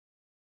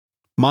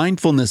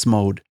Mindfulness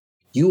mode.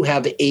 You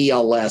have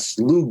ALS,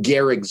 Lou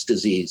Gehrig's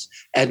disease,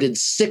 and in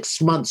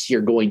 6 months you're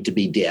going to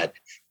be dead.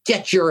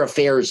 Get your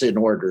affairs in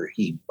order,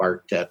 he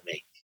barked at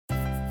me.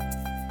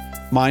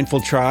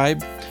 Mindful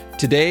Tribe.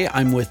 Today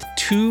I'm with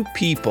two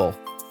people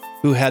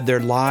who had their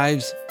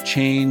lives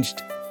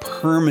changed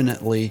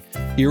permanently,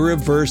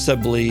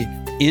 irreversibly,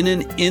 in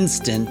an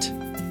instant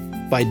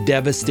by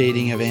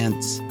devastating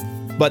events.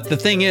 But the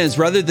thing is,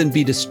 rather than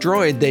be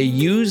destroyed, they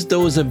used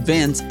those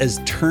events as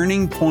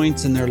turning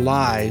points in their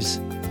lives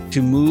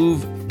to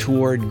move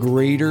toward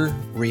greater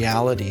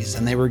realities.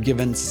 And they were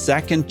given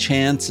second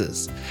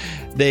chances.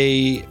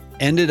 They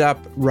ended up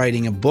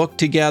writing a book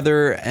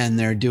together, and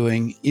they're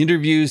doing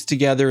interviews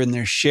together, and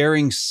they're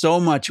sharing so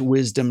much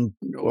wisdom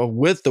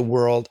with the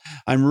world.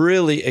 I'm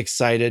really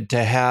excited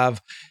to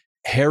have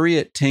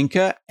Harriet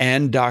Tinka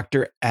and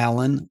Dr.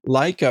 Alan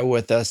Lycka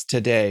with us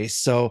today.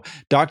 So,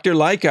 Dr.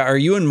 Lycka, are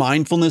you in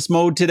mindfulness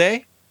mode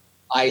today?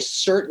 I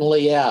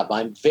certainly am.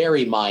 I'm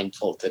very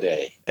mindful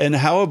today. And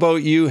how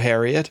about you,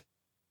 Harriet?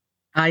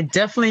 I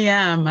definitely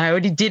am. I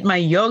already did my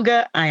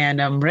yoga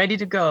and I'm ready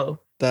to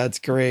go. That's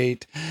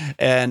great.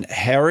 And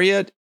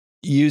Harriet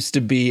used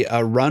to be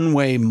a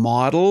runway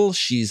model.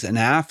 She's an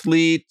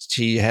athlete.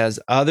 She has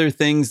other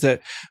things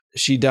that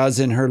she does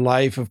in her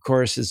life, of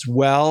course, as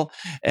well.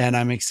 And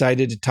I'm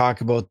excited to talk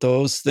about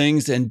those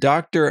things. And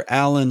Dr.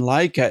 Alan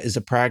Lycka is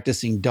a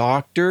practicing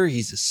doctor.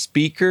 He's a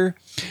speaker.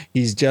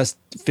 He's just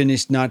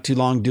finished not too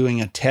long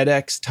doing a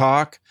TEDx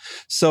talk.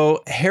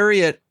 So,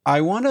 Harriet,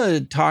 I want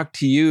to talk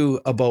to you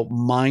about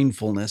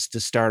mindfulness to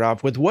start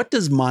off with. What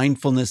does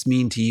mindfulness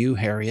mean to you,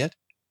 Harriet?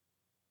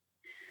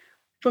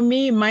 For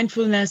me,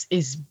 mindfulness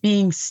is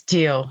being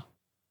still,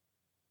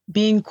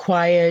 being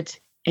quiet,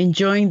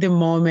 enjoying the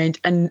moment,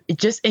 and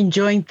just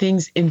enjoying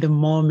things in the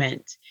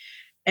moment.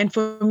 And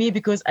for me,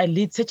 because I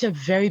lead such a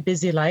very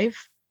busy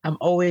life, I'm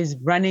always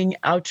running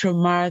ultra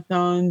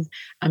marathons,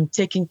 I'm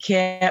taking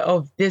care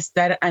of this,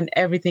 that, and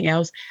everything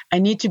else. I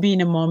need to be in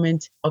a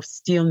moment of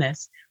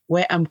stillness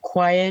where I'm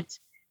quiet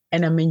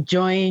and I'm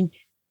enjoying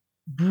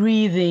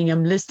breathing.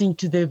 I'm listening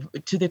to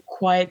the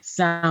quiet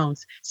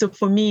sounds. So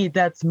for me,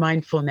 that's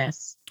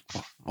mindfulness.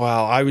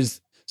 Wow, I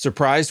was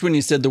surprised when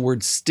you said the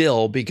word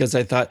still, because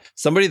I thought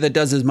somebody that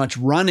does as much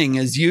running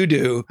as you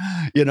do,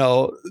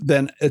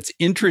 then it's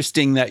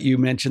interesting that you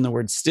mentioned the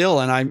word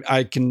still. And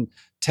I can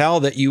tell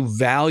that you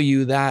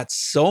value that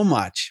so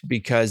much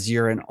because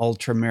you're an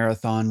ultra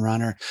marathon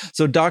runner.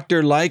 So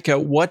Dr.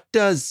 Lycka, what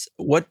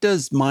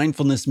does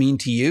mindfulness mean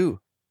to you?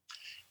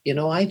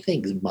 I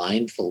think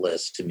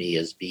mindfulness to me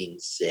is being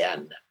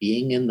Zen,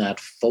 being in that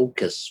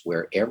focus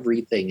where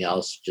everything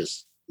else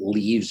just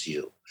leaves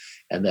you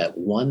and that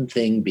one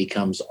thing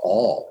becomes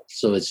all.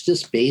 So it's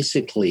just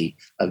basically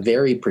a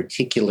very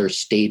particular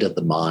state of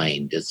the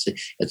mind.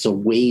 It's a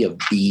way of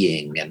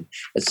being, and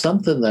it's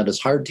something that is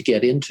hard to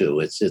get into.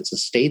 It's a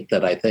state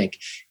that I think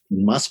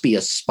must be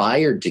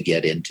aspired to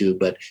get into,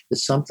 but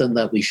it's something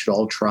that we should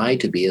all try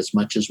to be as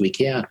much as we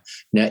can.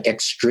 Now,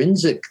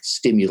 extrinsic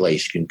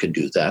stimulation can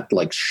do that,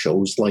 like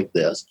shows like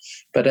this,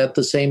 but at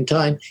the same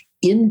time,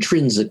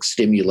 intrinsic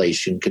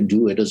stimulation can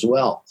do it as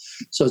well.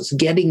 So it's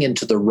getting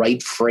into the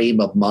right frame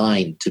of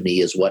mind, to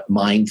me, is what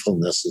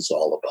mindfulness is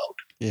all about.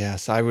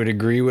 Yes, I would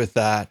agree with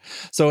that.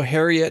 So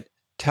Harriet,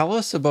 tell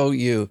us about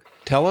you.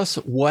 Tell us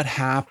what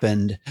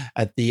happened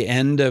at the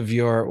end of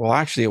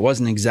actually, it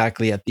wasn't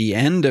exactly at the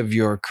end of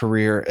your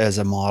career as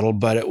a model,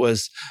 but it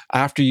was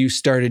after you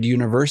started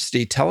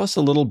university. Tell us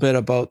a little bit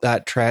about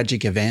that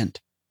tragic event.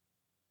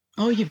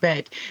 Oh, you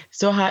bet.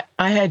 So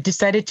I had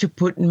decided to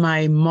put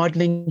my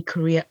modeling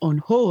career on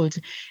hold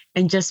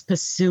and just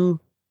pursue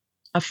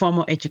a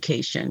formal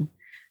education.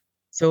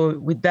 So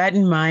with that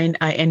in mind,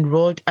 I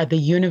enrolled at the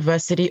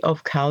University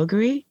of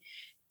Calgary,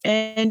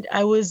 and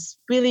I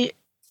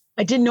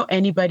didn't know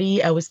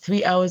anybody. I was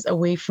 3 hours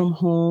away from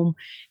home,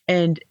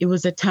 and it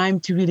was a time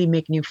to really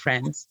make new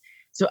friends.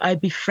 So I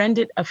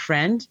befriended a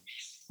friend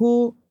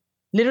who,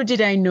 little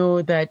did I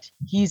know that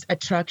his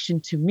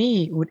attraction to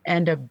me would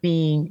end up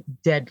being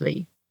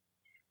deadly.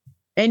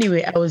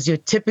 Anyway, I was your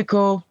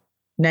typical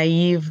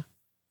naive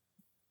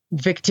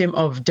victim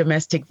of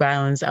domestic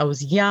violence. I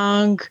was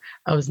young,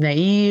 I was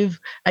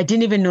naive. I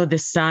didn't even know the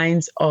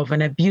signs of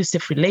an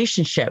abusive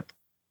relationship.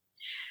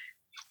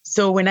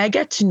 So when I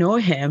got to know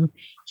him,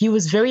 he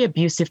was very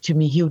abusive to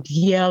me. He would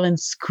yell and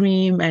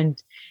scream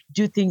and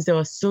do things that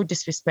were so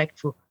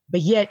disrespectful,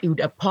 but yet he would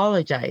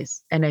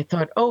apologize. And I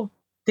thought, oh,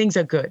 things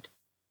are good.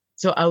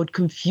 So I would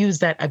confuse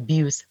that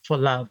abuse for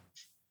love.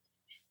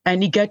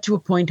 And it got to a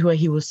point where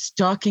he was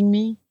stalking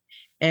me,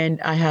 and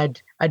I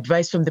had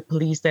advice from the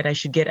police that I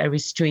should get a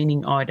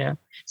restraining order.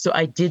 So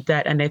I did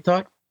that, and I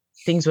thought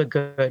things were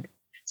good.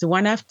 So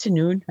one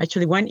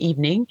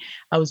evening,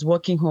 I was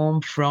walking home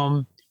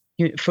from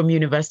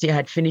university. I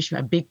had finished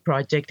a big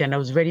project, and I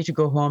was ready to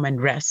go home and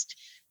rest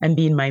and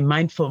be in my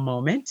mindful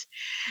moment.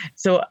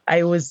 So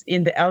I was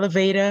in the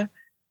elevator,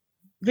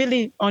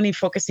 really only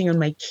focusing on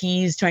my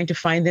keys, trying to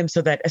find them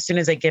so that as soon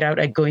as I get out,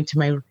 I go into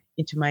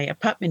my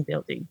apartment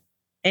building.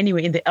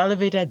 Anyway, in the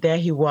elevator, there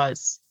he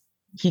was,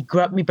 he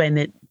grabbed me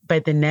by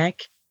the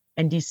neck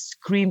and he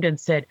screamed and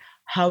said,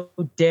 "How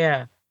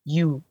dare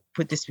you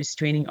put this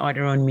restraining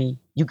order on me?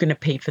 You're going to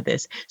pay for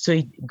this." So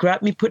he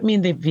grabbed me, put me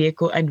in the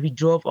vehicle, and we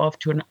drove off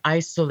to an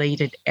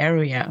isolated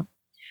area.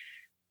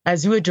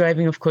 As we were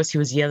driving, of course, he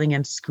was yelling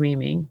and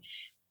screaming,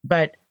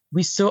 but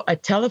we saw a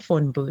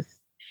telephone booth.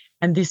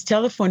 And this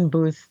telephone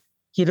booth,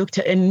 he looked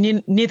at,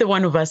 and neither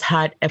one of us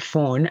had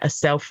a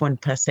cell phone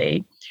per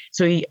se.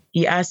 So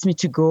he asked me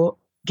to go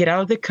get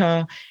out of the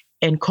car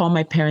and call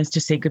my parents to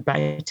say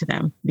goodbye to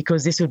them,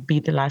 because this would be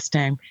the last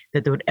time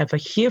that they would ever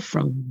hear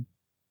from me.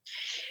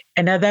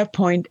 And at that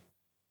point,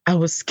 I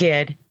was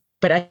scared,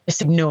 but I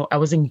said, no, I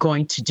wasn't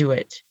going to do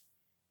it.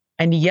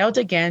 And he yelled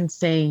again,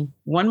 saying,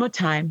 "One more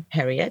time,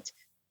 Harriet,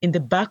 in the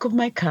back of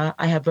my car,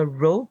 I have a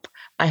rope,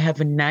 I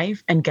have a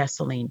knife and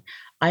gasoline.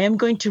 I am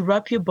going to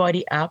wrap your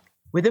body up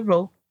with a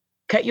rope,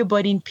 cut your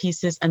body in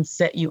pieces and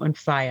set you on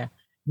fire.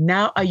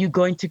 Now, are you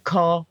going to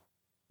call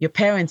your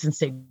parents and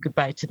say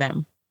goodbye to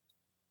them?"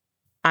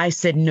 I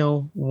said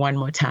no one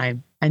more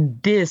time.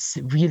 And this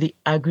really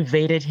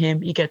aggravated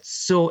him. He got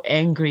so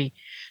angry.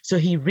 So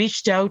he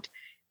reached out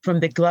from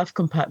the glove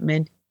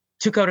compartment,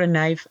 took out a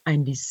knife,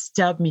 and he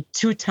stabbed me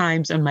 2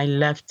 times on my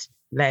left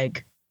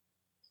leg.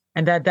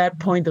 And at that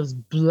point, there was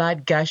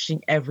blood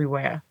gushing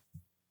everywhere.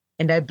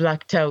 And I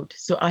blacked out.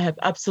 So I have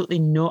absolutely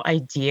no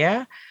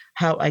idea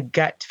how I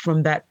got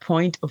from that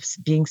point of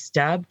being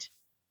stabbed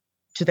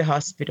to the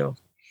hospital.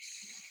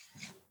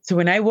 So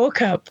when I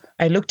woke up,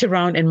 I looked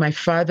around and my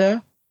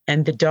father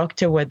and the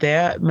doctor were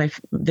there.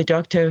 The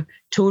doctor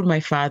told my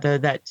father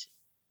that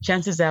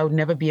chances I would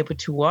never be able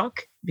to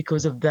walk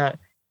because of the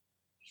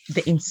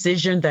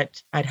incision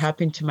that had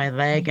happened to my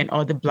leg and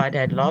all the blood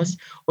I had lost.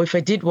 Or if I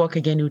did walk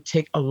again, it would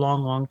take a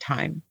long, long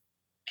time.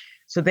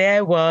 So there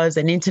I was,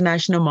 an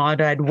international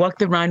model. I'd walked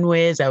the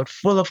runways. I was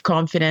full of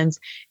confidence.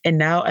 And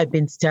now I'd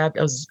been stabbed.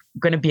 I was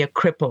going to be a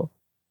cripple.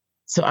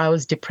 So I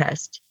was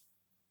depressed.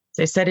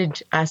 So I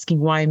started asking,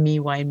 why me?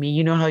 Why me?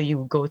 You know how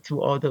you go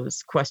through all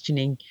those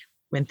questioning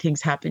when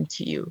things happen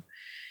to you.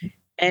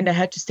 And I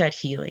had to start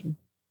healing.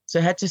 So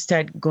I had to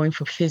start going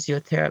for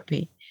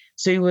physiotherapy.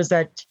 So it was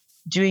that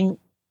doing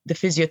the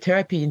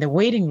physiotherapy in the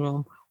waiting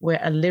room where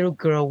a little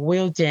girl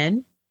wheeled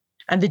in,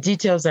 and the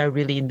details are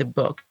really in the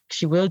book.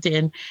 She wheeled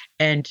in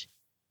and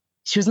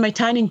she was my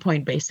turning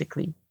point,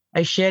 basically.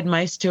 I shared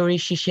my story,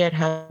 she shared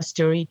her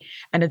story.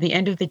 And at the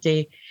end of the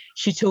day,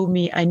 she told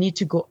me I need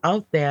to go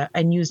out there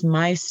and use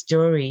my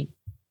story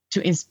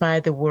to inspire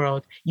the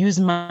world, use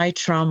my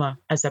trauma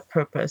as a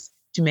purpose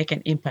to make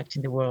an impact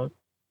in the world.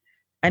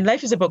 And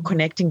life is about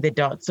connecting the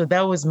dots. So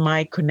that was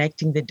my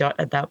connecting the dot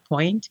at that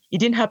point. It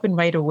didn't happen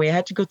right away. I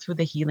had to go through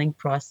the healing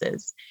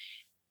process.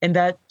 And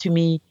that to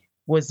me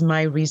was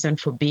my reason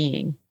for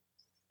being.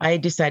 I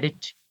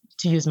decided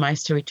to use my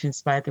story to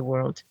inspire the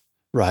world.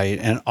 Right.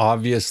 And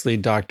obviously,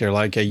 Dr.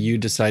 Lycka, you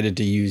decided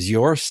to use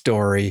your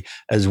story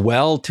as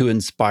well to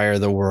inspire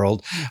the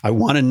world. I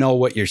want to know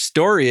what your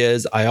story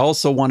is. I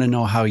also want to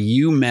know how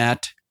you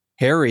met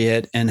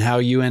Harriet and how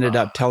you ended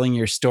up telling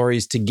your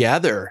stories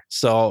together.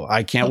 So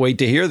I can't wait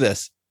to hear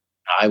this.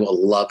 I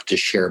will love to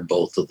share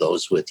both of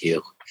those with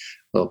you.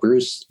 Well,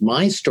 Bruce,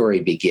 my story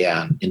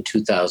began in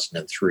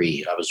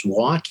 2003. I was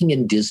walking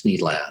in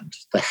Disneyland,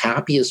 the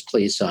happiest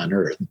place on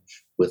earth,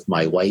 with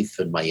my wife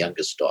and my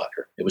youngest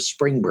daughter. It was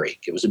spring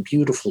break. It was a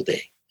beautiful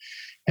day.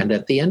 And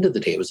at the end of the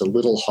day, it was a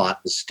little hot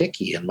and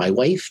sticky. And my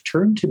wife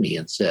turned to me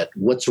and said,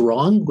 "What's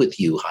wrong with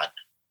you, hon?"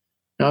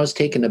 And I was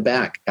taken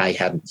aback. I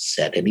hadn't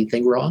said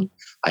anything wrong.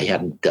 I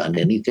hadn't done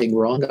anything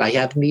wrong. I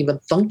hadn't even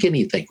thunk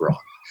anything wrong.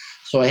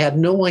 So I had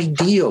no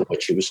idea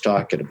what she was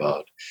talking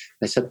about.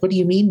 I said, "What do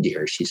you mean,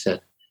 dear?" She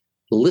said,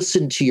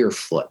 "Listen to your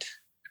foot."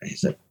 I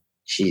said,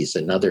 "Geez,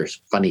 another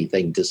funny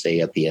thing to say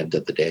at the end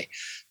of the day."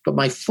 But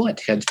my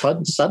foot had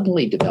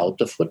suddenly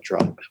developed a foot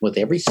drop with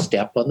every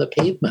step on the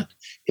pavement.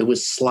 It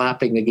was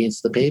slapping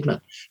against the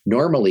pavement.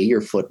 Normally, your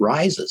foot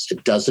rises.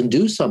 It doesn't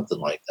do something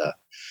like that.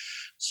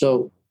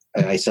 So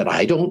I said,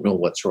 "I don't know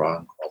what's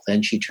wrong." Well,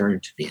 then she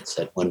turned to me and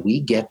said, "When we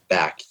get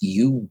back,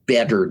 you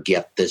better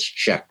get this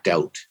checked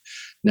out."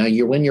 Now,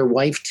 when your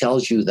wife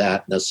tells you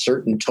that in a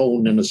certain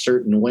tone, in a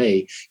certain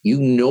way,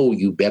 you know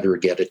you better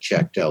get it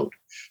checked out.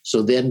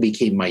 So then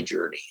became my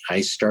journey.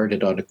 I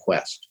started on a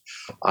quest.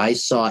 I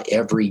saw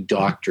every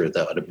doctor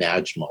that would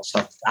imaginable,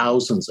 saw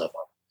thousands of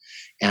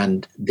them.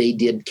 And they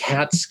did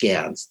CAT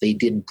scans, they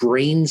did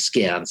brain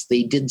scans,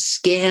 they did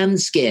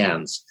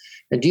scans.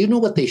 And do you know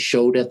what they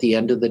showed at the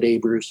end of the day,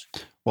 Bruce?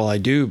 Well, I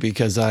do,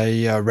 because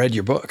I read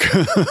your book.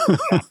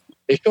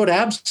 They showed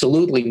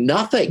absolutely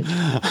nothing.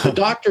 The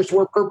doctors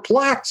were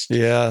perplexed.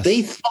 Yes.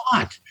 They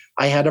thought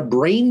I had a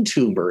brain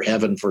tumor,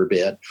 heaven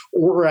forbid,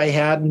 or I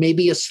had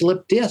maybe a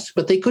slipped disc,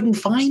 but they couldn't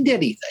find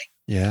anything.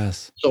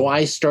 Yes. So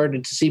I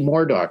started to see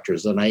more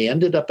doctors, and I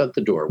ended up at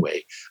the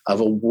doorway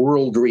of a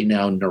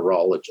world-renowned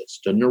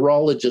neurologist. A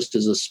neurologist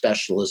is a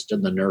specialist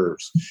in the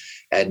nerves.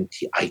 And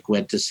I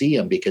went to see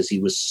him because he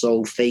was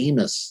so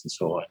famous and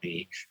so on.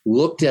 He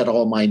looked at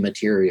all my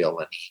material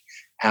and he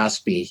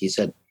asked me, he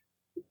said,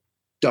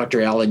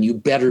 "Dr. Allen, you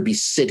better be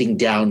sitting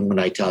down when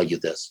I tell you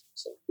this." I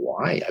said,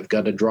 Why? I've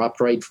got a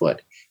dropped right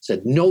foot. He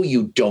said, no,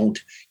 you don't.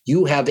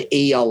 You have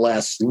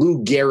ALS,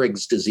 Lou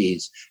Gehrig's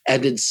disease,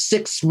 and in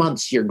 6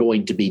 months you're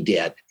going to be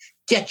dead.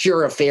 Get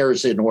your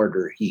affairs in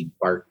order, he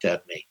barked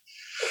at me.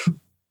 I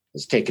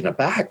was taken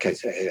aback. I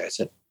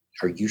said,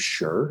 are you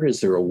sure?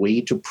 Is there a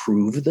way to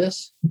prove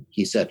this?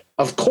 He said,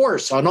 of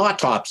course, on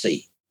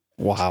autopsy.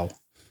 Wow.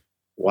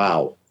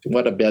 Wow.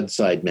 What a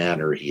bedside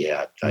manner he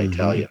had, I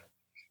tell you.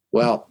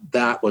 Well,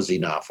 that was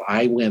enough.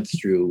 I went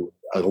through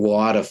a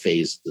lot of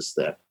phases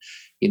then.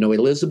 You know,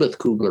 Elizabeth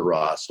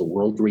Kubler-Ross, a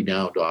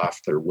world-renowned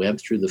author, went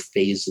through the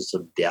phases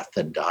of death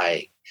and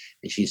dying.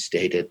 And she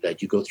stated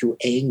that you go through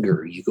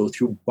anger, you go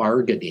through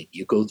bargaining,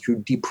 you go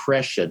through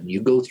depression,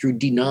 you go through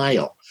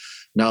denial.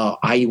 Now,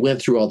 I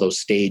went through all those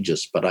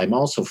stages, but I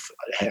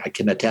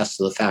can attest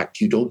to the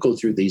fact you don't go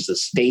through these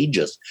as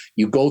stages.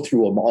 You go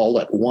through them all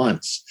at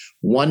once.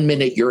 1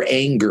 minute you're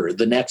anger,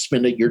 the next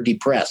minute you're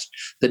depressed,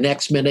 the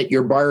next minute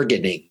you're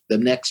bargaining, the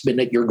next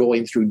minute you're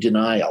going through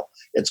denial.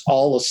 It's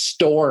all a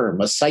storm,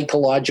 a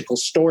psychological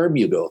storm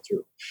you go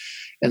through.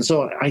 And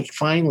so I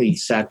finally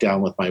sat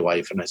down with my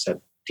wife and I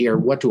said, dear,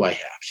 what do I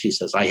have? She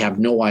says, I have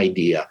no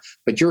idea,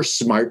 but you're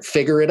smart,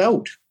 figure it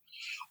out.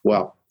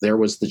 Well, there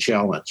was the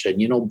challenge.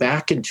 And, you know,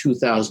 back in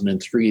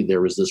 2003,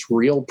 there was this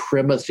real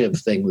primitive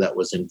thing that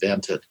was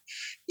invented.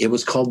 It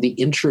was called the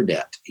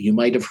internet. You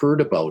might have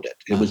heard about it.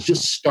 It was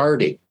just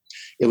starting.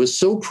 It was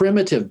so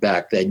primitive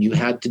back then, you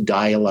had to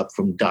dial up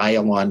from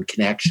dial-on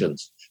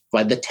connections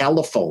by the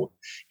telephone.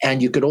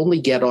 And you could only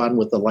get on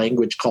with a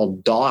language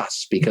called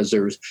DOS because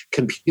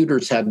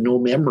computers had no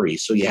memory.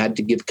 So you had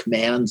to give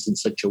commands in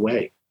such a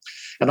way.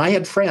 And I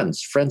had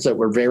friends that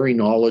were very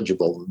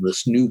knowledgeable in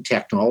this new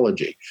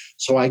technology.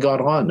 So I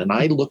got on and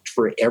I looked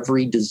for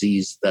every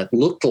disease that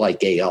looked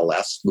like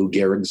ALS, Lou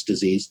Gehrig's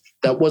disease,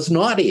 that was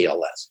not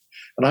ALS.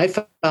 And I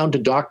found a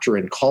doctor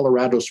in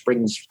Colorado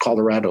Springs,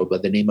 Colorado, by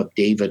the name of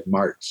David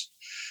Martz.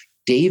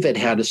 David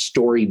had a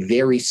story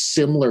very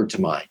similar to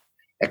mine,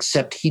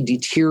 except he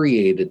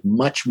deteriorated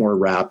much more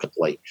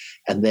rapidly.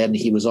 And then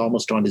he was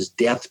almost on his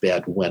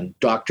deathbed when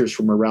doctors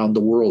from around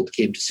the world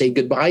came to say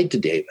goodbye to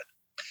David.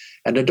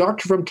 And a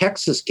doctor from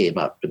Texas came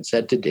up and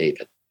said to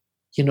David,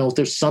 you know,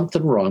 there's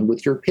something wrong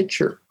with your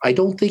picture. I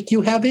don't think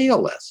you have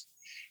ALS.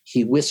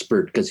 He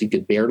whispered, because he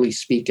could barely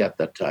speak at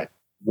that time,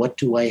 what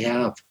do I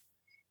have?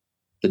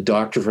 The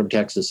doctor from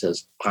Texas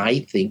says, I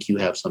think you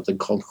have something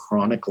called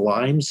chronic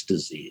Lyme's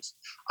disease.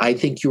 I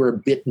think you are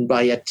bitten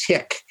by a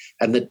tick,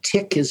 and the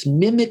tick is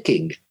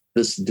mimicking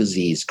this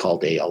disease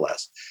called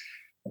ALS.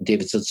 And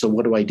David said, so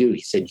what do I do?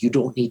 He said, you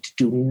don't need to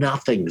do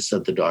nothing,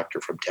 said the doctor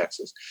from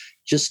Texas.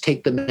 Just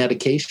take the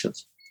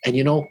medications. And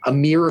you know, a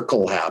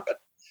miracle happened.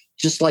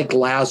 Just like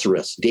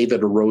Lazarus,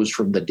 David arose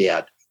from the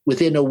dead.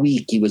 Within a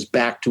week, he was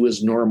back to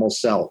his normal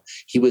self.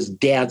 He was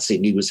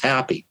dancing. He was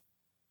happy.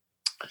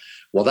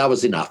 Well, that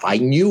was enough. I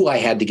knew I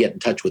had to get in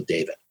touch with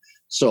David.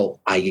 So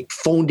I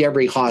phoned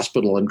every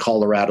hospital in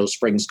Colorado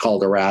Springs,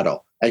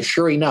 Colorado. And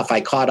sure enough,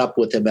 I caught up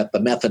with him at the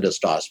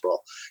Methodist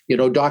Hospital. You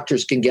know,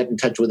 doctors can get in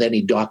touch with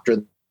any doctor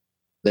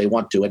they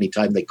want to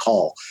anytime they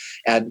call.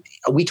 And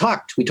we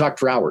talked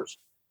for hours.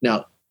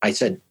 Now, I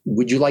said,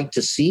 would you like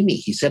to see me?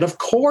 He said, of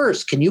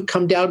course. Can you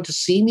come down to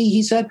see me?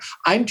 He said,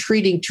 I'm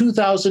treating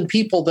 2,000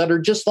 people that are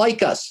just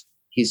like us.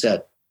 He said,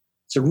 I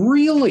said,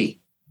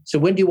 really? So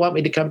when do you want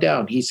me to come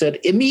down? He said,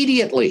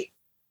 immediately.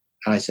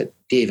 And I said,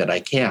 David, I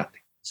can't. He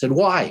said,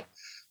 why? I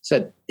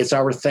said, it's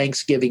our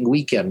Thanksgiving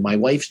weekend. My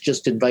wife's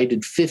just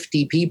invited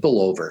 50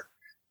 people over.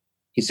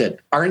 He said,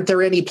 aren't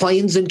there any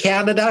planes in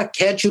Canada?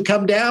 Can't you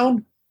come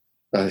down?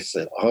 I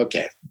said,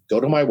 okay, go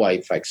to my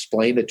wife. I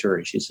explained it to her.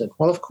 And she said,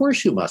 well, of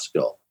course you must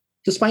go.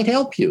 This might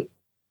help you.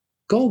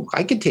 Go.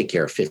 I can take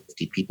care of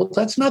 50 people.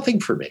 That's nothing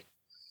for me.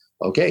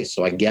 Okay,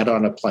 so I get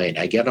on a plane.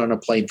 I get on a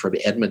plane from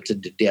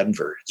Edmonton to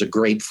Denver. It's a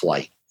great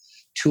flight.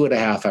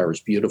 2.5 hours,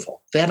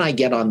 beautiful. Then I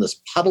get on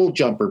this puddle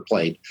jumper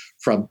plane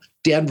from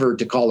Denver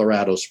to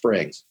Colorado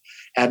Springs.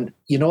 And,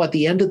 you know, at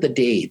the end of the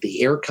day,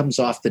 the air comes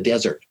off the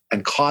desert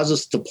and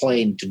causes the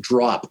plane to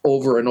drop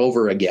over and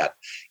over again.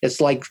 It's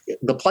like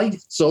the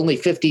flight's only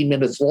 15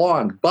 minutes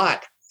long,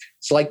 but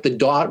it's like the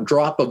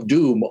drop of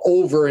doom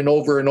over and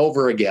over and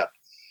over again.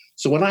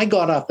 So when I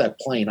got off that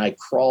plane, I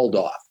crawled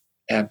off.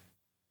 And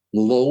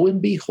lo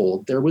and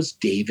behold, there was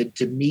David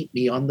to meet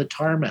me on the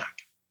tarmac.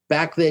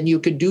 Back then, you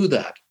could do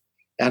that.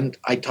 And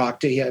I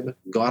talked to him,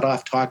 got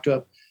off, talked to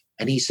him,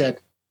 and he said,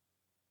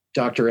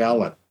 Dr.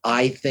 Allen,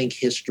 I think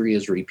history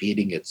is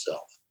repeating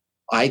itself.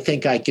 I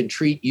think I can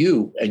treat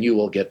you and you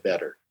will get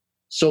better.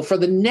 So for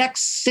the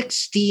next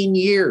 16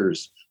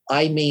 years,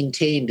 I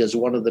maintained as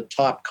one of the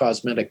top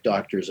cosmetic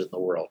doctors in the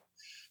world.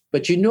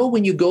 But you know,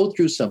 when you go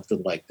through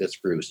something like this,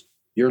 Bruce,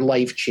 your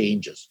life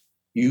changes.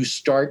 You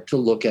start to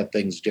look at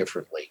things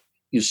differently.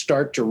 You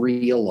start to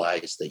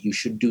realize that you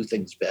should do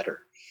things better.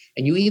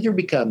 And you either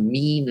become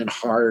mean and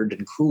hard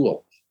and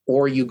cruel,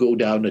 or you go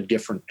down a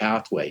different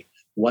pathway,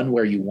 one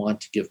where you want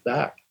to give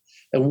back.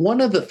 And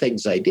one of the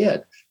things I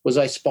did was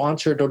I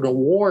sponsored an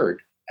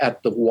award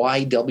at the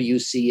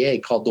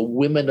YWCA called the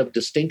Women of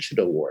Distinction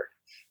Award.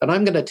 And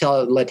I'm going to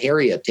let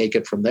Harriet take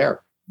it from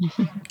there.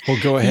 Well,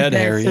 go ahead,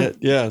 event. Harriet.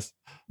 Yes.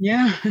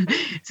 Yeah.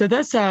 So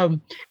that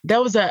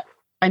was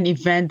an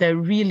event that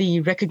really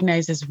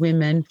recognizes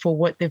women for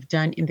what they've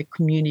done in the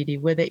community,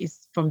 whether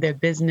it's from their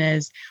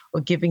business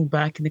or giving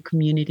back in the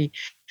community.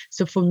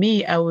 So for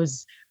me, I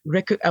was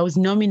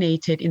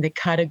nominated in the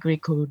category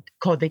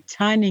called the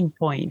Turning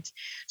Point.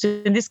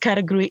 So in this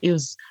category, it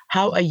was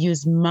how I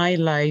use my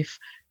life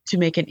to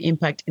make an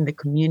impact in the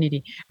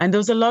community. And there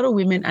was a lot of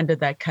women under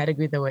that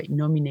category that were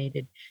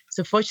nominated.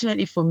 So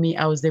fortunately for me,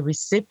 I was the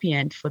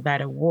recipient for that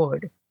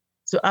award.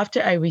 So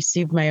after I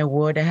received my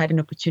award, I had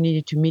an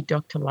opportunity to meet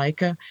Dr.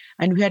 Laika,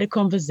 and we had a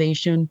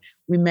conversation.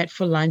 We met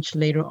for lunch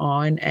later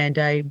on, and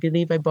I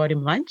believe I bought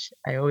him lunch.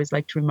 I always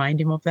like to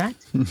remind him of that.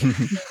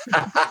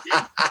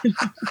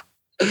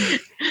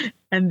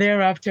 And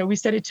thereafter, we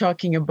started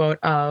talking about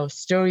our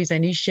stories,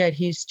 and he shared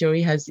his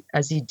story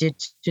as he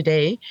did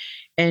today.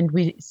 And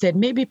we said,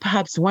 maybe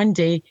perhaps one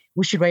day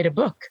we should write a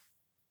book.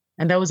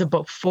 And that was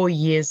about 4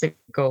 years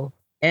ago.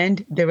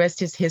 And the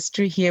rest is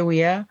history. Here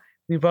we are.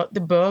 We wrote the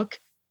book,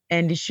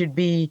 and it should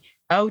be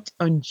out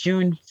on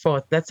June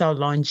 4th. That's our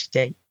launch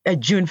date.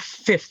 June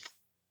 5th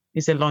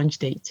is the launch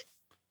date.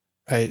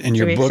 Right. And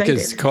your book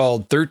is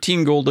called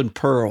 13 Golden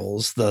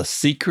Pearls, The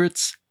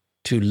Secrets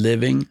to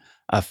Living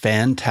a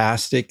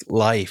Fantastic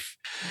Life.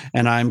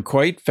 And I'm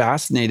quite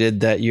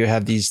fascinated that you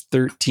have these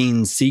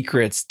 13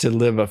 secrets to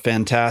live a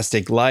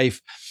fantastic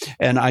life.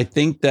 And I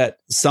think that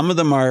some of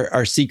them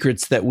are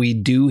secrets that we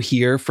do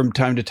hear from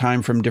time to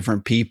time from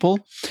different people,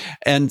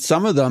 and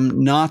some of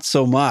them not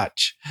so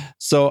much.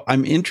 So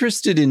I'm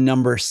interested in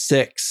number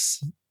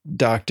 6,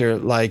 Dr.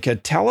 Laika.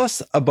 Tell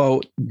us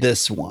about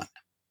this one.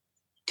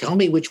 Tell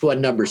me which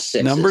one number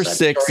 6 Number is.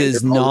 Number 6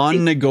 is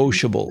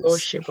non-negotiables.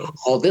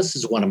 Oh, this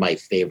is one of my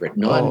favorite.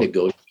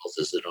 Non-negotiables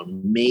is an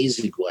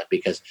amazing one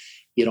because,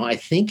 I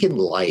think in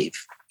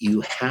life,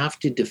 you have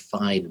to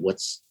define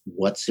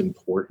what's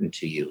important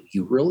to you.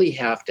 You really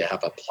have to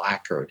have a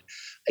placard,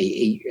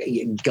 a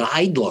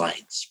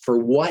guidelines for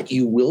what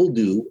you will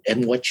do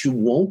and what you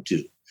won't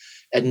do.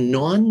 And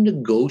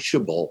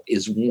non-negotiable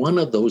is one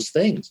of those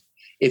things.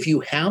 If you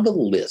have a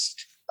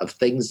list of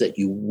things that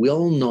you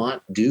will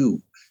not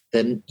do,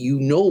 then you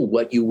know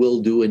what you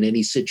will do in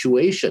any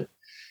situation.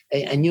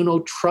 And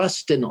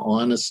trust and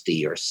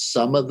honesty are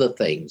some of the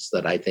things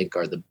that I think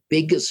are the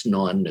biggest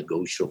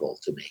non-negotiable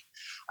to me.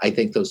 I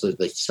think those are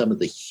some of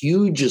the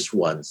hugest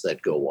ones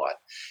that go on.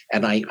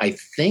 And I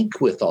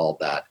think with all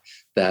that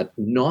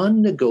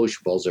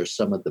non-negotiables are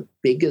some of the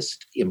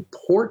biggest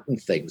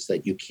important things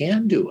that you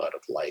can do out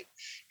of life,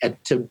 and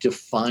to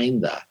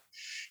define that.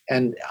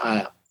 And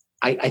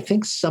I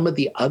think some of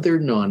the other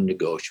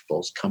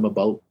non-negotiables come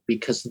about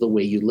because of the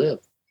way you live.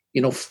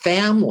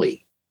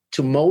 Family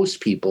to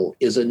most people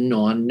is a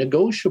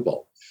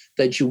non-negotiable,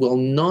 that you will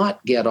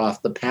not get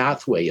off the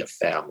pathway of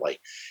family.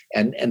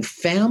 And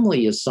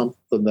family is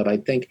something that I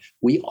think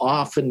we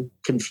often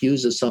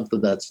confuse as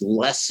something that's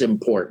less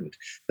important,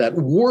 that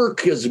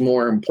work is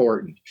more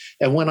important.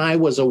 And when I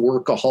was a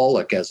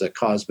workaholic as a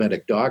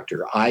cosmetic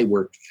doctor, I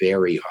worked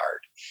very hard.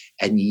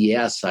 And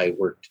yes, I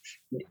worked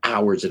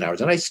hours and hours,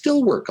 and I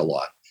still work a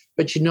lot.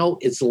 But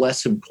it's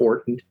less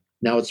important.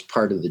 Now it's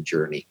part of the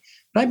journey.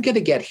 And I'm going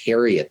to get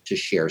Harriet to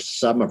share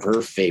some of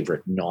her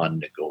favorite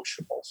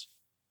non-negotiables.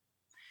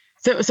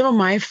 So some of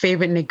my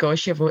favorite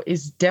negotiable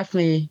is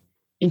definitely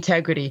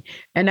integrity.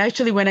 And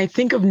actually, when I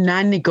think of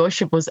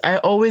non-negotiables, I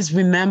always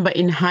remember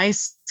in high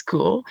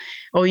school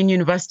or in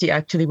university,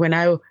 actually, when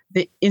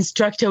the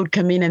instructor would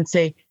come in and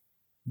say,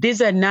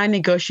 these are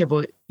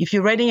non-negotiable. If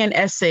you're writing an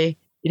essay,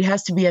 it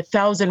has to be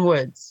 1,000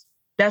 words.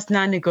 That's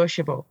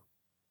non-negotiable.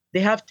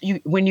 They have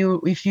to,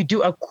 if you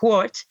do a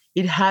quote,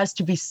 it has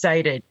to be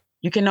cited.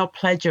 You cannot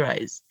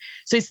plagiarize.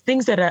 So it's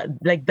things that are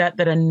like that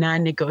are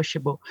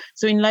non-negotiable.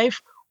 So in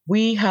life,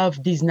 we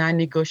have these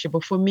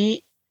non-negotiable. For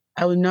me,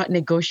 I will not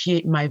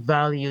negotiate my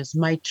values,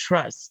 my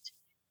trust,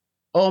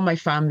 or my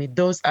family.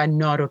 Those are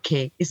not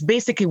okay. It's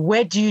basically,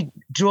 where do you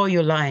draw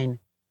your line?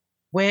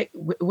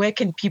 Where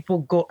can people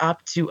go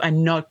up to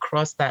and not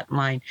cross that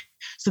line?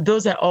 So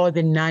those are all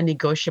the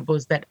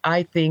non-negotiables that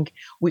I think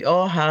we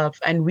all have,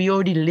 and we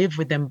already live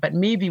with them, but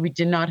maybe we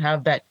did not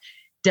have that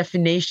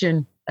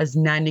definition as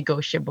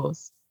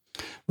non-negotiables.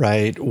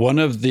 Right. One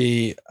of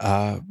the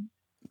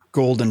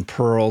golden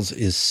pearls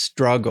is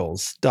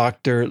struggles.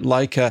 Dr.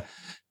 Laika,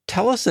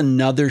 tell us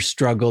another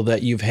struggle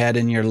that you've had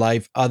in your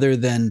life other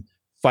than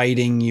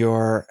fighting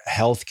your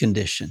health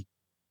condition.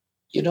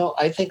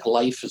 I think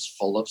life is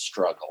full of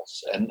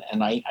struggles. And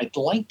I'd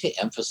like to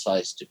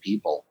emphasize to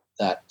people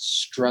that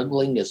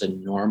struggling is a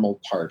normal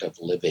part of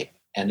living.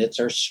 And it's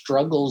our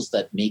struggles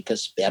that make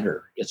us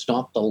better. It's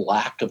not the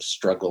lack of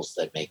struggles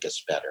that make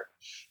us better.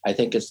 I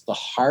think it's the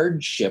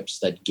hardships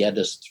that get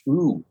us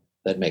through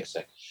that makes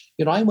it.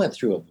 I went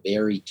through a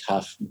very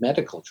tough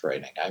medical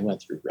training. I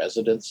went through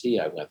residency.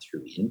 I went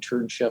through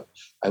internship.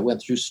 I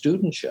went through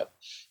studentship.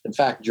 In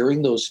fact,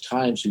 during those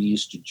times, we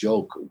used to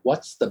joke,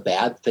 what's the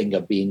bad thing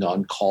of being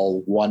on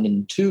call 1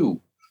 and 2?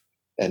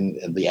 And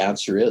the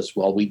answer is,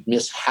 well, we'd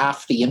miss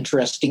half the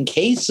interesting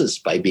cases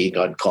by being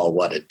on call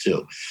 1 and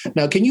 2.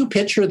 Now, can you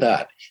picture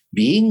that?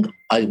 Being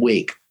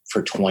awake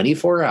for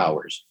 24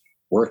 hours,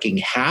 working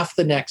half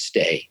the next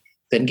day,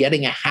 then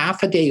getting a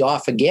half a day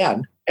off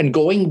again and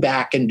going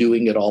back and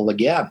doing it all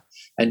again,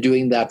 and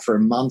doing that for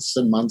months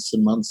and months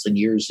and months and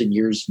years and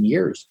years and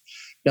years.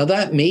 Now,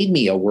 that made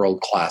me a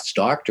world-class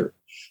doctor.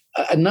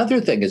 Another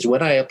thing is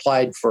when I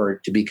applied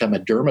to become a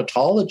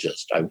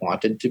dermatologist, I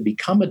wanted to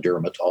become a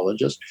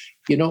dermatologist.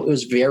 It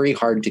was very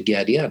hard to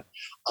get in.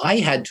 I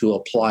had to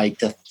apply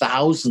to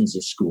thousands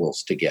of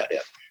schools to get in.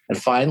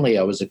 And finally,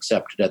 I was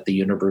accepted at the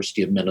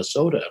University of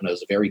Minnesota, and I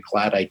was very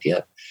glad I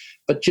did.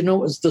 But, it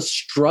was the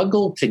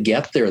struggle to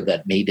get there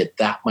that made it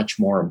that much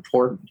more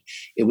important.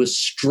 It was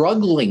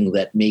struggling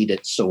that made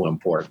it so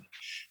important.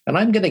 And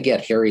I'm going to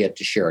get Harriet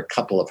to share a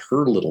couple of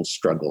her little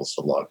struggles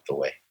along the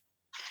way.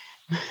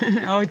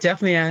 Oh,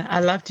 definitely.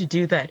 I love to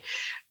do that.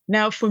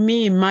 Now, for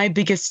me, my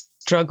biggest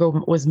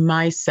struggle was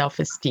my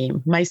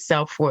self-esteem, my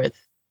self-worth.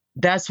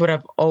 That's what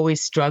I've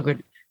always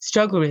struggled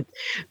with.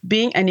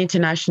 Being an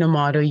international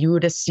model, you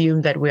would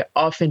assume that we're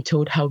often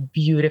told how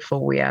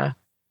beautiful we are,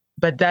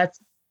 but that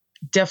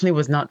definitely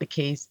was not the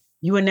case.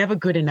 You were never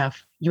good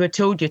enough. You were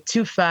told you're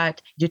too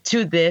fat, you're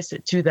too this,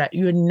 you're too that.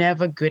 You're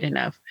never good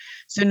enough.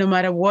 So no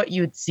matter what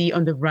you'd see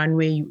on the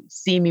runway, you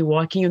see me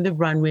walking on the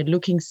runway,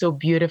 looking so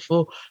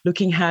beautiful,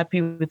 looking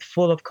happy, with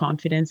full of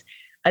confidence.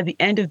 At the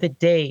end of the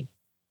day,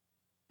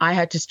 I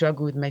had to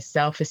struggle with my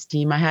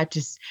self-esteem. I had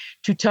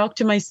to talk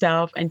to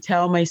myself and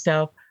tell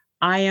myself,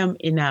 I am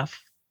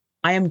enough.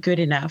 I am good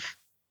enough.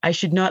 I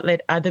should not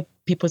let other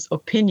people's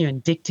opinion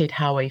dictate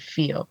how I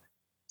feel.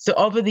 So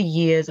over the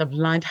years, I've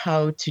learned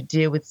how to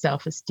deal with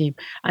self-esteem.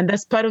 And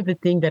that's part of the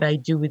thing that I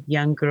do with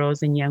young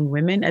girls and young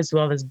women, as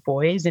well as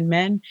boys and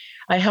men.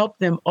 I help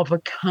them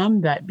overcome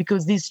that,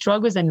 because these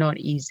struggles are not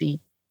easy.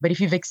 But if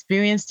you've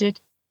experienced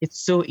it, it's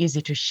so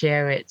easy to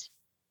share it.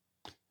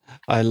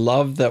 I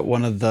love that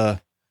one of the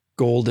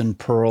golden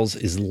pearls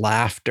is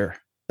laughter.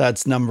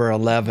 That's number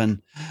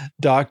 11.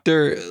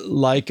 Dr.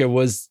 Lyka,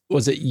 was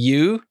it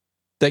you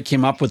that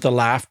came up with the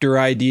laughter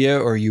idea,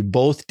 or you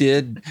both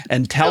did?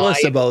 And tell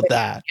us about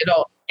that.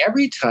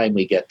 Every time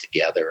we get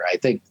together, I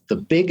think the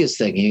biggest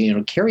thing,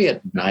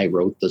 Harriet and I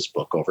wrote this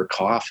book over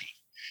coffee,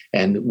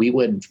 and we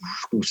would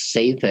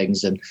say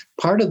things. And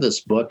part of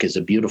this book is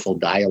a beautiful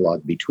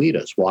dialogue between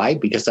us. Why?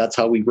 Because that's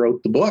how we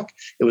wrote the book.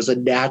 It was a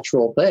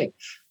natural thing.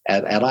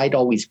 And I'd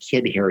always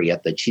kid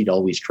Harriet that she'd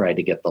always try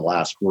to get the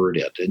last word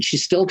in. And she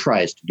still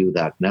tries to do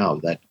that now,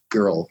 that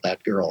girl, I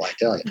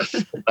tell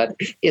you. But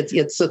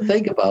it's the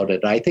thing about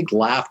it. I think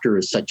laughter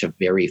is such a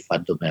very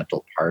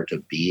fundamental part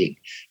of being.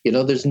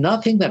 There's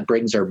nothing that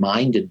brings our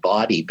mind and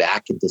body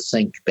back into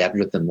sync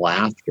better than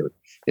laughter.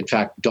 In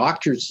fact,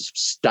 doctors have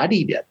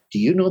studied it. Do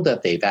you know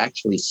that they've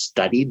actually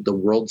studied the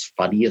world's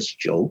funniest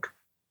joke?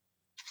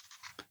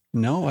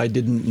 No, I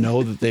didn't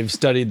know that they've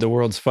studied the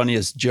world's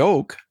funniest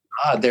joke.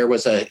 There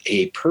was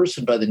a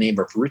person by the name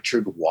of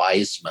Richard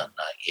Wiseman,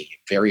 a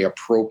very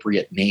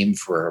appropriate name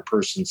for a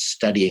person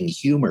studying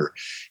humor.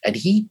 And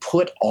he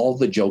put all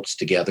the jokes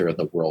together in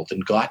the world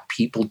and got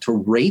people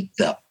to rate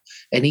them.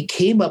 And he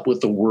came up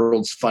with the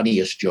world's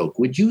funniest joke.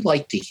 Would you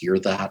like to hear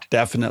that?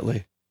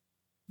 Definitely.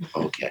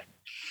 Okay.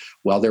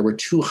 Well, there were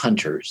 2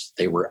 hunters.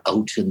 They were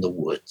out in the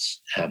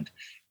woods. And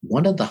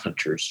one of the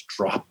hunters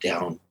dropped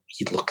down.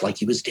 He looked like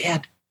he was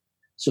dead.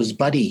 So his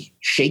buddy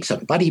shakes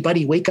him.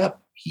 Buddy, wake up.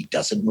 He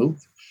doesn't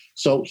move.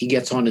 So he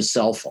gets on his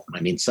cell phone.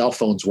 I mean, cell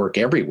phones work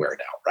everywhere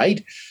now,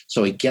 right?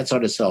 So he gets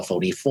on his cell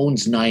phone. He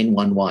phones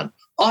 911.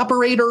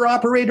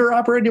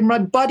 Operator, my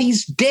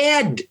buddy's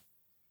dead. He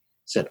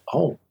said,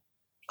 oh,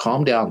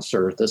 calm down,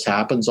 sir. This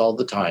happens all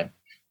the time.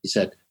 He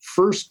said,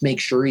 first, make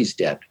sure he's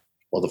dead.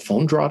 Well, the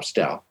phone drops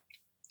down.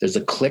 There's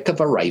a click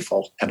of a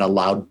rifle and a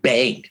loud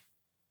bang.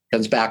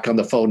 Comes back on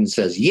the phone and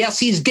says, yes,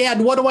 he's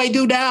dead. What do I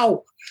do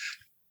now?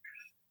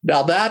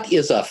 Now, that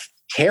is a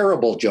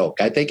terrible joke.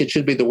 I think it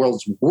should be the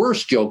world's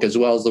worst joke as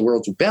well as the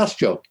world's best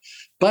joke.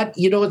 But,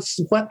 it's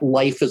what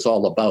life is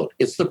all about.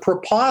 It's the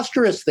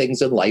preposterous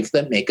things in life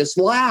that make us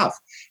laugh.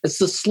 It's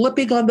the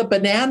slipping on the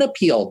banana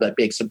peel that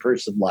makes a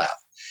person laugh.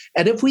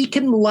 And if we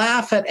can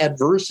laugh at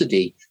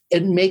adversity,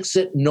 it makes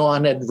it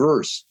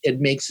non-adverse. It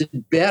makes it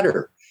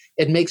better.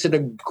 It makes it a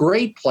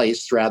great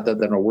place rather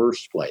than a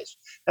worse place.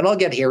 And I'll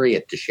get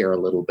Harriet to share a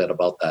little bit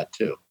about that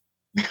too.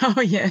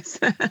 Oh, yes.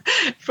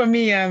 For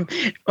me,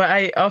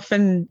 I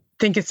often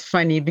think it's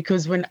funny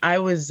because when I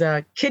was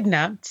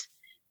kidnapped,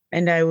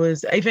 and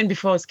even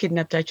before I was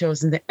kidnapped, actually, I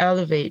was in the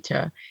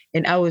elevator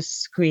and I was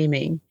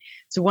screaming.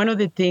 So one of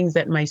the things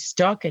that my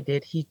stalker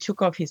did, he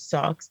took off his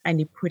socks and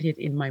he put it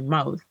in my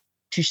mouth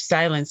to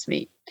silence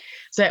me.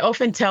 So I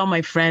often tell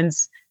my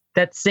friends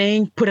that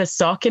saying, put a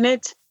sock in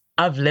it,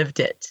 I've lived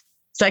it.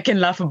 So I can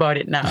laugh about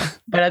it now.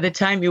 But at the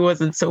time, it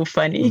wasn't so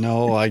funny.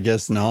 No, I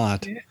guess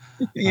not.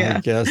 Yeah. I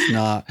guess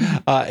not.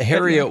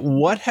 Harriet,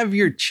 what have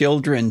your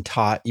children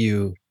taught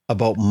you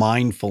about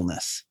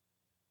mindfulness?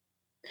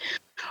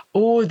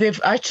 Oh, they've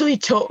actually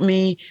taught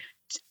me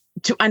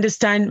to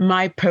understand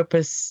my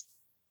purpose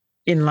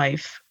in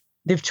life.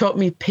 They've taught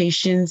me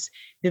patience.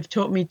 They've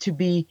taught me to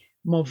be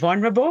more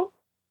vulnerable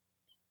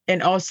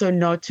and also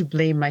not to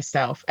blame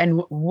myself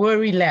and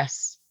worry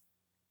less.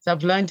 So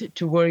I've learned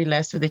to worry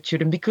less with the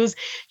children because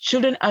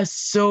children are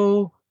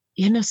so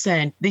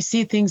innocent. They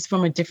see things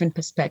from a different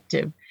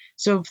perspective.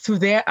 So through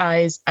their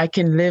eyes, I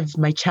can live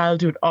my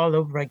childhood all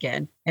over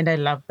again. And I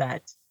love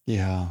that.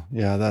 Yeah,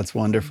 that's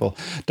wonderful.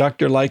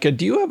 Dr. Lycka,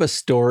 do you have a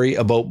story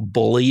about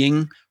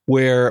bullying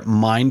where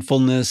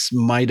mindfulness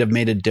might have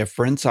made a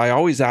difference? I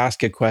always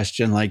ask a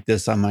question like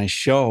this on my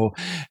show,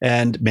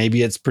 and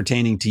maybe it's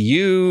pertaining to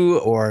you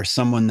or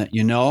someone that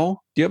you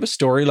know. Do you have a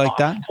story like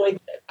that?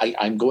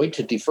 I'm going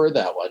to defer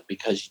that one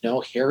because,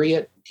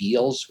 Harriet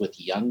deals with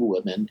young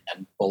women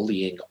and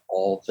bullying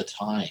all the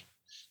time.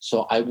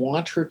 So I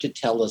want her to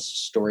tell us a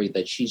story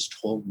that she's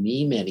told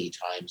me many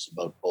times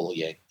about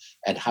bullying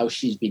and how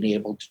she's been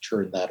able to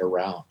turn that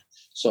around.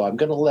 So I'm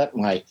going to let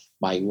my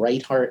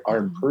right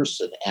arm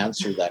person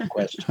answer that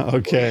question.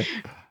 Okay.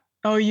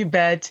 Oh, you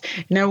bet.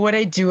 Now, what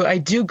I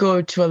do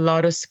go to a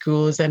lot of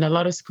schools, and a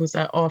lot of schools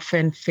are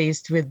often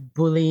faced with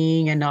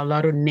bullying and a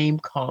lot of name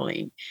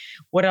calling.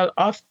 What I'll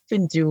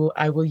often do,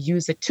 I will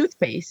use a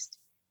toothpaste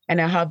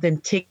and I have them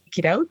take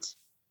it out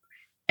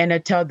and I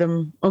tell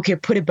them, okay,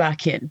 put it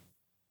back in.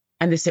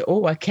 And they say,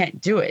 oh, I can't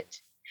do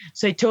it.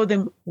 So I told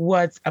them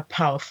words are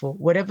powerful.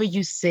 Whatever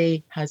you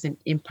say has an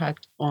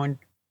impact on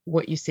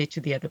what you say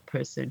to the other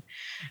person.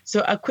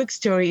 So a quick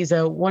story is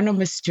one of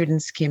my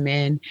students came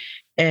in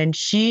and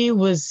she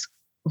was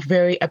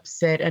very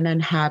upset and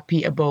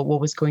unhappy about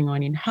what was going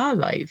on in her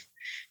life.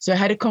 So I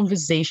had a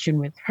conversation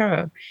with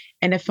her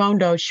and I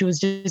found out she was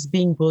just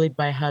being bullied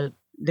by her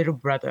little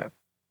brother.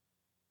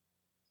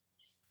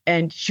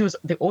 And she was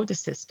the older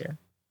sister,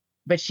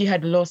 but she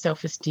had low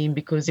self-esteem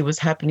because it was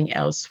happening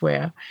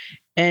elsewhere.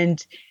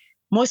 And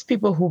most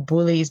people who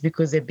bully is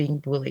because they're being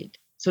bullied.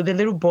 So the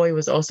little boy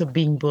was also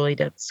being bullied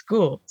at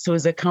school. So it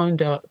was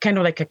kind of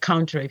like a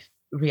counter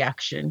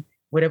reaction.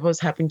 Whatever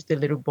was happening to the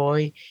little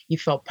boy, he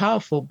felt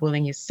powerful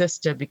bullying his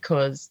sister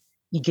because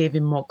he gave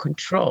him more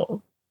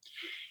control.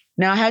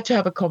 Now I had to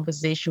have a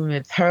conversation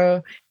with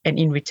her and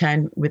in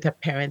return with her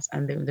parents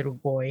and the little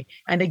boy.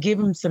 And I gave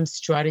him some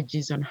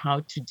strategies on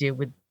how to deal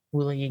with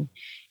bullying.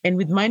 And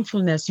with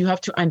mindfulness, you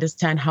have to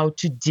understand how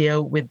to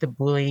deal with the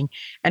bullying.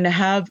 And I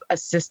have a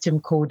system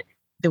called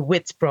the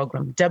WITS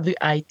program,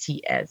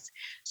 WITS.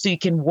 So you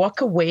can walk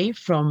away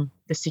from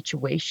the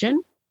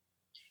situation,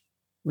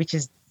 which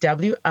is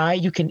WI,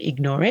 you can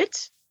ignore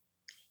it.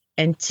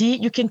 And T,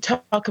 you can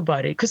talk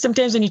about it. Because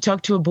sometimes when you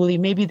talk to a bully,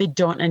 maybe they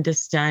don't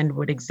understand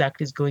what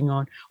exactly is going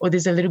on, or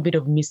there's a little bit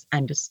of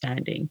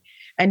misunderstanding.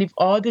 And if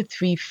all the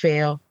three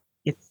fail,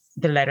 it's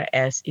the letter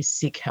S is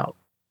seek help.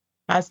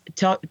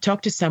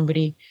 Talk to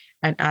somebody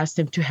and ask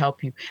them to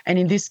help you. And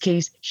in this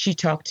case, she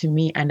talked to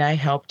me and I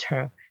helped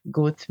her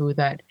go through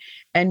that.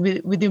 And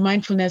with your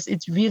mindfulness,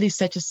 it's really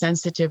such a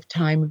sensitive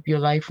time of your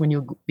life when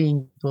you're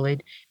being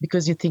bullied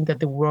because you think that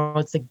the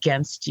world's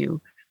against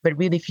you. But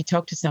really, if you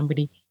talk to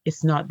somebody,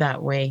 it's not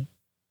that way.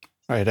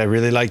 All right. I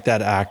really like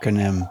that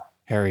acronym,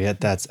 Harriet.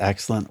 That's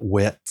excellent.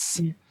 WITS.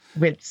 Yeah.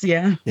 WITS,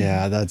 yeah.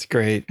 Yeah, that's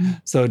great.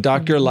 So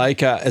Dr.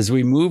 Lycka, as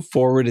we move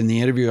forward in the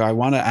interview, I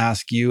want to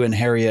ask you and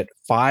Harriet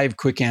 5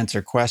 quick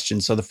answer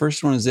questions. So the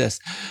first one is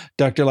this,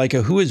 Dr.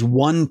 Lycka, who is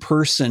one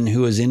person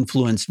who has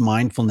influenced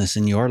mindfulness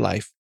in your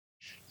life?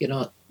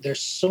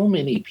 There's so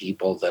many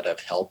people that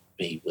have helped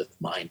me with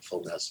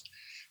mindfulness,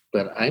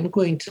 but I'm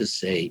going to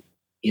say,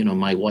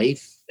 my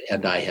wife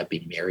and I have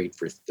been married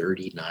for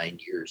 39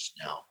 years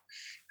now.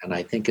 And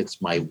I think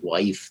it's my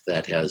wife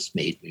that has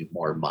made me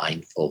more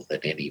mindful than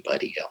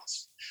anybody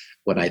else.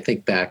 When I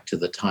think back to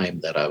the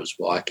time that I was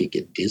walking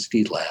in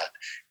Disneyland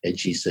and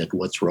she said,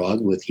 "What's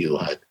wrong with you,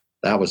 hon?"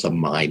 That was a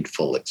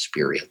mindful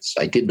experience.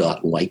 I did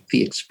not like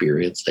the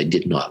experience. I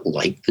did not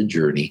like the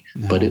journey,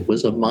 but it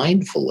was a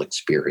mindful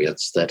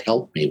experience that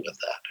helped me with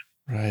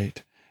that.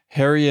 Right.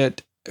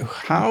 Harriet,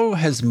 how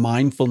has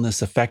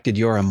mindfulness affected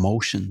your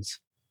emotions?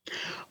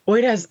 Well,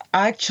 it has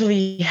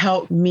actually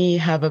helped me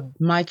have a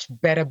much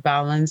better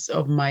balance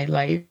of my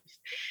life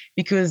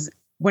because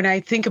when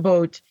I think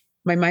about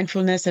my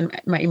mindfulness and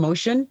my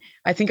emotion,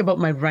 I think about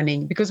my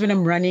running because when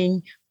I'm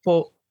running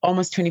for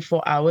almost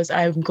 24 hours,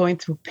 I'm going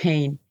through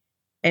pain.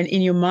 And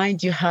in your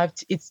mind,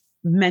 it's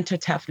mental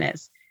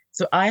toughness.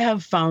 So I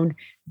have found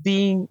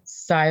being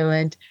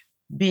silent,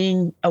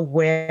 being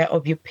aware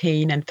of your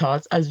pain and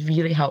thoughts has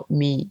really helped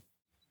me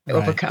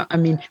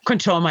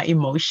control my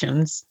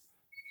emotions.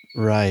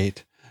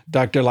 Right.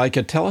 Dr.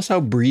 Lycka, tell us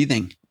how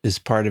breathing is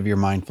part of your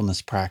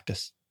mindfulness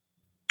practice.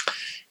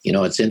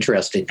 It's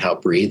interesting how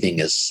breathing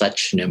is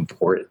such an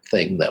important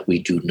thing that we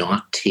do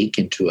not take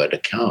into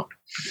account.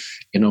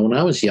 When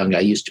I was young, I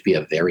used to be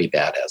a very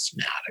bad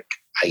asthmatic.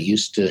 I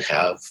used to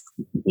have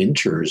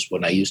winters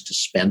when I used to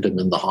spend them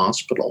in the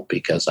hospital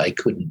because I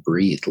couldn't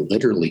breathe,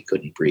 literally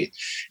couldn't breathe.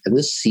 And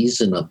this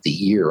season of the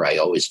year, I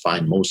always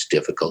find most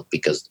difficult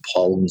because the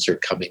pollens are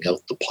coming out,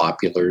 the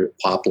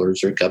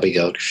poplars are coming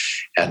out,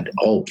 and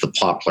the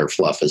poplar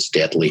fluff is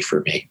deadly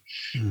for me.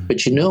 But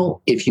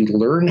if you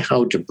learn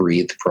how to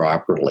breathe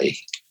properly,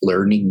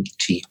 learning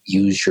to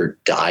use your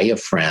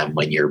diaphragm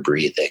when you're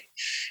breathing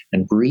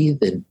and breathe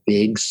in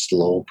big,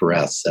 slow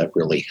breaths, that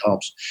really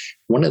helps.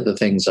 One of the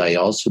things I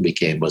also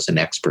became was an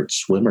expert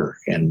swimmer,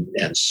 and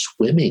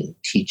swimming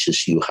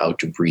teaches you how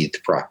to breathe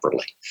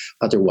properly.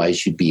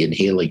 Otherwise, you'd be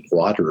inhaling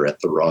water at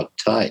the wrong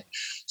time.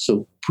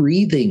 So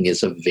breathing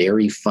is a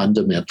very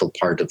fundamental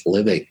part of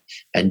living,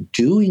 and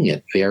doing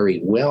it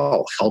very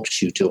well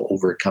helps you to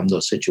overcome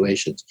those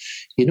situations.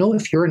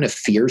 If you're in a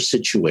fear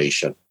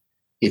situation,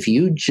 if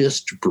you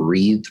just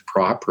breathe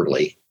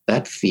properly,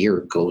 that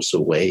fear goes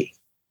away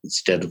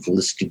instead of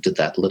listening to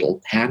that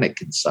little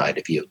panic inside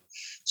of you.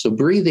 So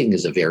breathing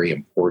is a very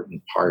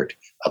important part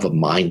of a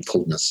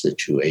mindfulness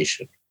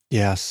situation.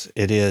 Yes,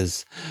 it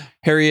is.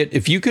 Harriet,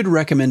 if you could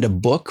recommend a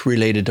book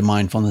related to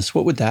mindfulness,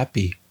 what would that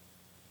be?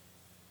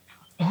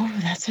 Oh,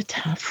 that's a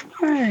tough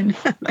one.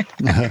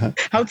 I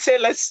would say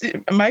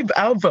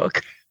our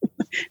book.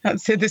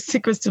 I'd say The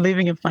Secrets to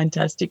Living a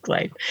Fantastic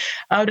Life.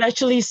 I would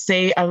actually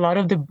say a lot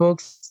of the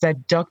books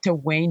that Dr.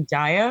 Wayne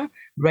Dyer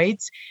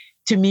writes,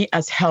 to me,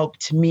 has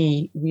helped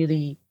me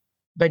really.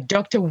 But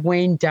Dr.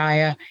 Wayne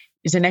Dyer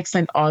is an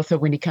excellent author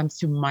when it comes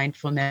to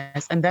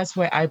mindfulness. And that's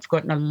where I've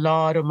gotten a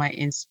lot of my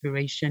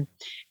inspiration.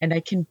 And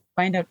I can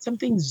find out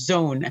something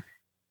zone.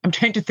 I'm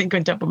trying to think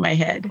on top of my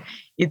head.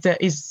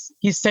 He's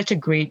such a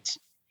great,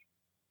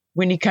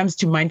 when it comes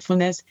to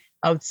mindfulness,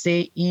 I would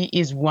say he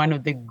is one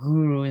of the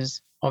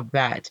gurus of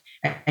that.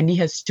 And he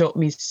has taught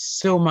me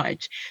so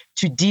much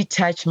to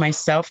detach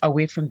myself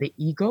away from the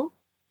ego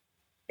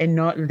and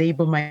not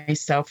label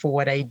myself for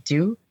what I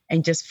do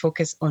and just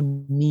focus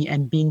on me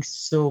and being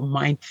so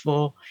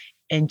mindful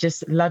and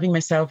just loving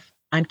myself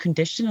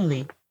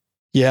unconditionally.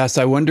 Yes,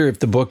 I wonder if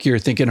the book you're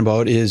thinking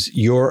about is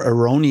Your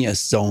Erroneous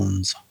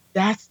Zones.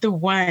 That's the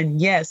one.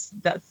 Yes,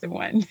 that's the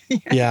one.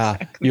 Yeah,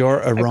 exactly.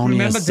 Your Erroneous Zones. I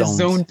remember the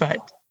zone part.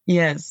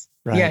 Yes.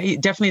 Right. Yeah,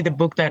 definitely the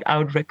book that I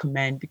would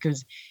recommend,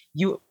 because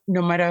no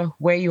matter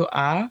where you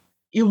are,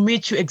 it'll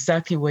meet you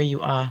exactly where you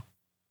are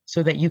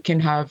so that you can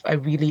have a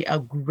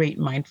great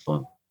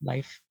mindful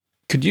life.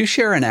 Could you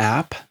share an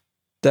app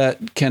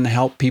that can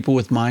help people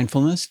with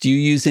mindfulness? Do you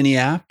use any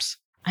apps?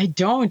 I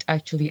don't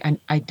actually. And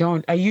I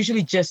don't. I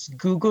usually just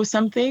Google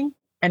something,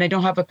 and I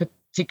don't have a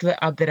particular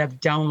app that I've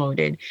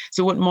downloaded.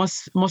 So what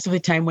most of the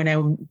time when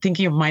I'm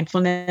thinking of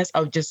mindfulness,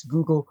 I'll just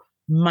Google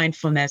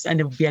mindfulness, and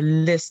there'll be a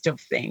list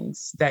of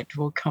things that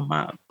will come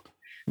up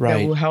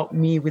that will help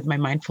me with my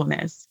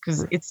mindfulness,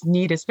 because it's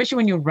needed, especially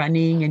when you're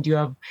running and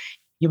your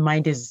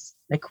mind is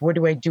like, what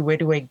do I do? Where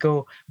do I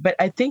go? But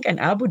I think an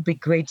app would be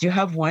great. Do you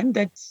have one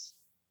that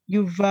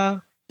you've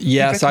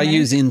Yes, I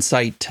use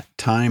Insight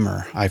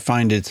Timer. I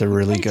find it's a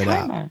really good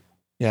app.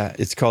 Yeah,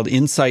 it's called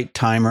Insight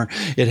Timer.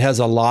 It has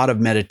a lot of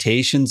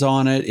meditations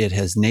on it. It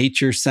has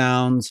nature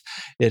sounds.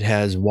 It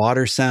has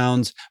water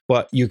sounds,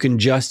 but you can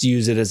just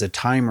use it as a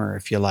timer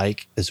if you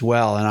like as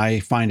well. And I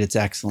find it's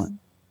excellent.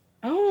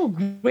 Oh,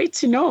 great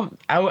to know.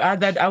 I will add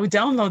that. I will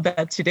download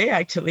that today,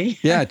 actually.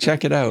 Yeah,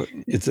 check it out.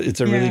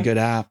 It's a really good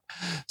app.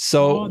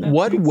 So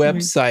what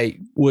website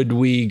would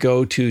we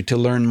go to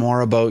learn more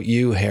about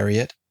you,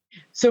 Harriet?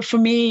 So for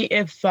me,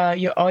 if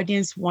your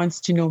audience wants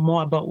to know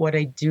more about what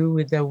I do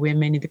with the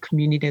women in the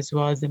community as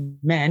well as the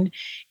men,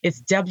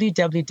 it's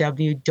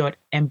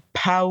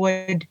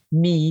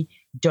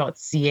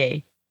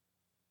www.empoweredme.ca.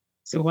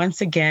 So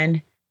once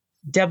again,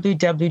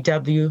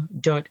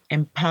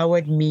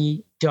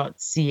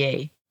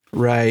 www.empoweredme.ca.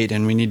 Right.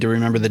 And we need to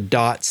remember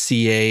the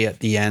 .ca at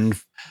the end,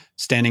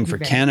 standing for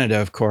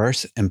Canada, of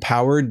course,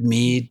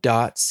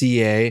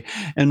 empoweredme.ca.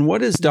 And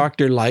what is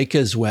Dr.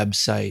 Lycka's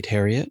website,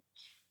 Harriet?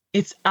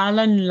 It's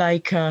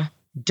alanlycka.com,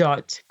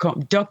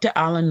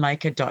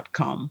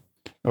 dralanlycka.com.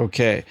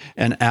 Okay.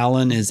 And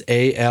Alan is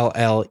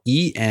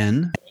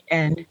ALLEN.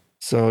 And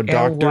so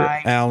Dr.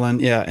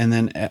 Alan, and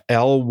then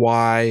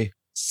LYCKA.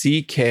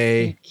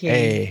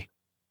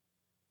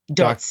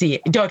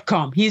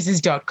 .com. His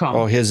is .com.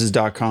 Oh, his is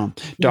 .com.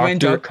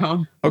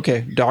 .com.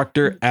 Okay.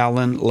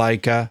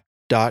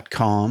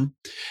 dralanlycka.com.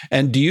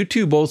 And do you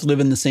two both live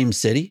in the same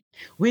city?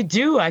 We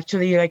do,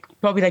 actually,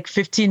 probably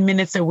 15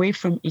 minutes away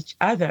from each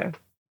other.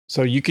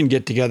 So you can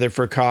get together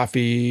for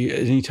coffee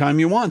anytime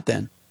you want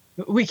then.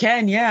 We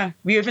can, yeah.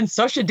 We're even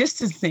social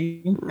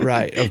distancing.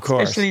 Right, of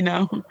course. Especially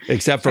now.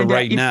 Except for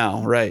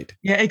now, right.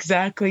 Yeah,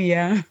 exactly,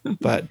 yeah.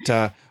 But,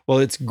 well,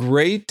 it's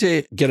great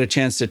to get a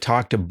chance to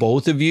talk to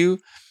both of you.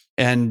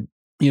 And,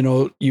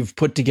 you've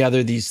put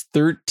together these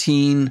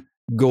 13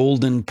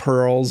 golden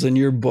pearls in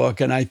your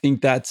book. And I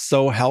think that's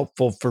so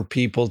helpful for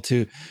people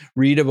to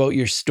read about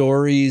your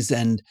stories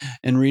and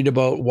read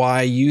about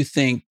why you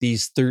think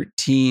these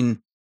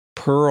 13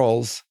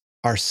 pearls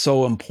are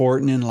so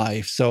important in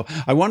life. So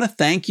I want to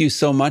thank you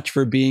so much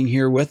for being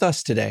here with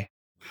us today.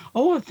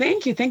 Oh,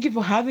 thank you. Thank you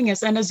for having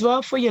us. And as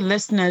well for your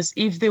listeners,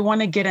 if they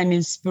want to get an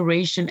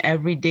inspiration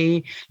every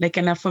day, like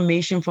an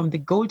affirmation from the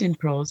Golden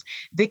Pearls,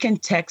 they can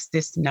text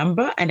this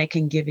number and I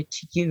can give it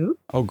to you.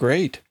 Oh,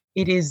 great.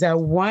 It is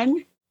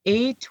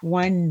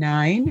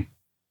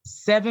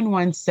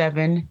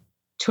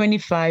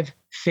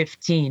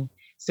 1-819-717-2515.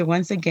 So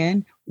once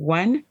again,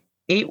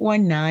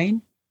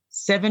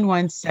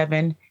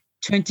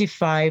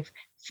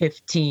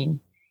 1-819-717-2515.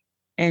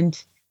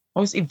 And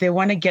also, if they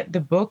want to get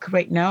the book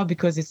right now,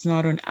 because it's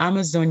not on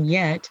Amazon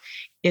yet,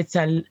 it's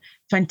a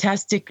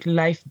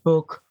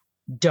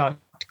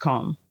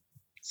fantasticlifebook.com.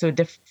 So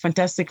the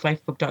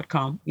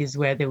fantasticlifebook.com is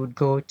where they would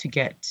go to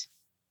get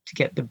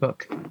the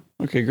book.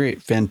 Okay, great.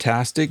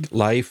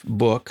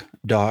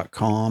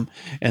 Fantasticlifebook.com.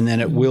 And then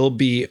it will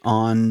be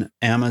on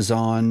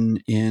Amazon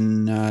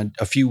in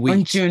a few weeks.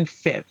 On June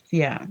 5th.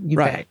 Yeah, you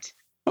bet.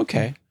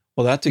 Okay.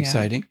 Well, that's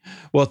exciting.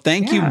 Well,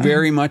 thank you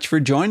very much for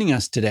joining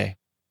us today.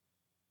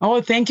 Oh,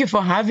 thank you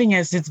for having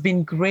us. It's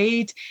been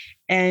great.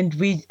 And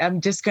I'm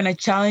just going to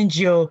challenge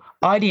your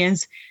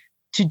audience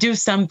to do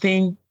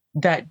something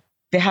that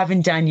they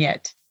haven't done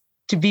yet,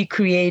 to be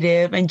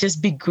creative and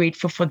just be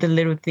grateful for the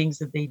little things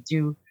that they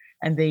do.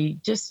 And they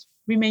just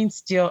remain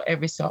still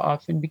every so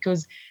often,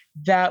 because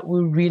that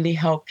will really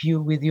help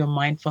you with your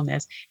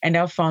mindfulness. And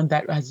I found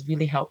that has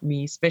really helped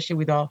me, especially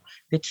with all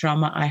the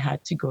trauma I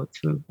had to go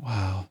through.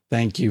 Wow.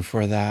 Thank you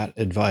for that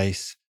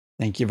advice.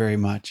 Thank you very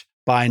much.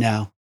 Bye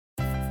now.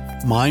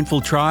 Mindful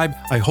Tribe,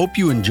 I hope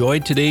you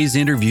enjoyed today's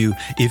interview.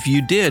 If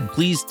you did,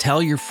 please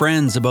tell your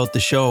friends about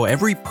the show.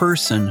 Every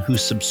person who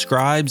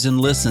subscribes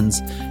and listens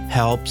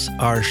helps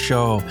our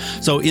show.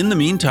 So in the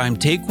meantime,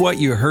 take what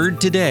you heard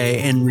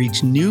today and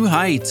reach new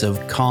heights of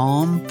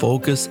calm,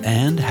 focus,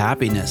 and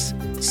happiness.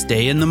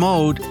 Stay in the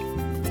mode.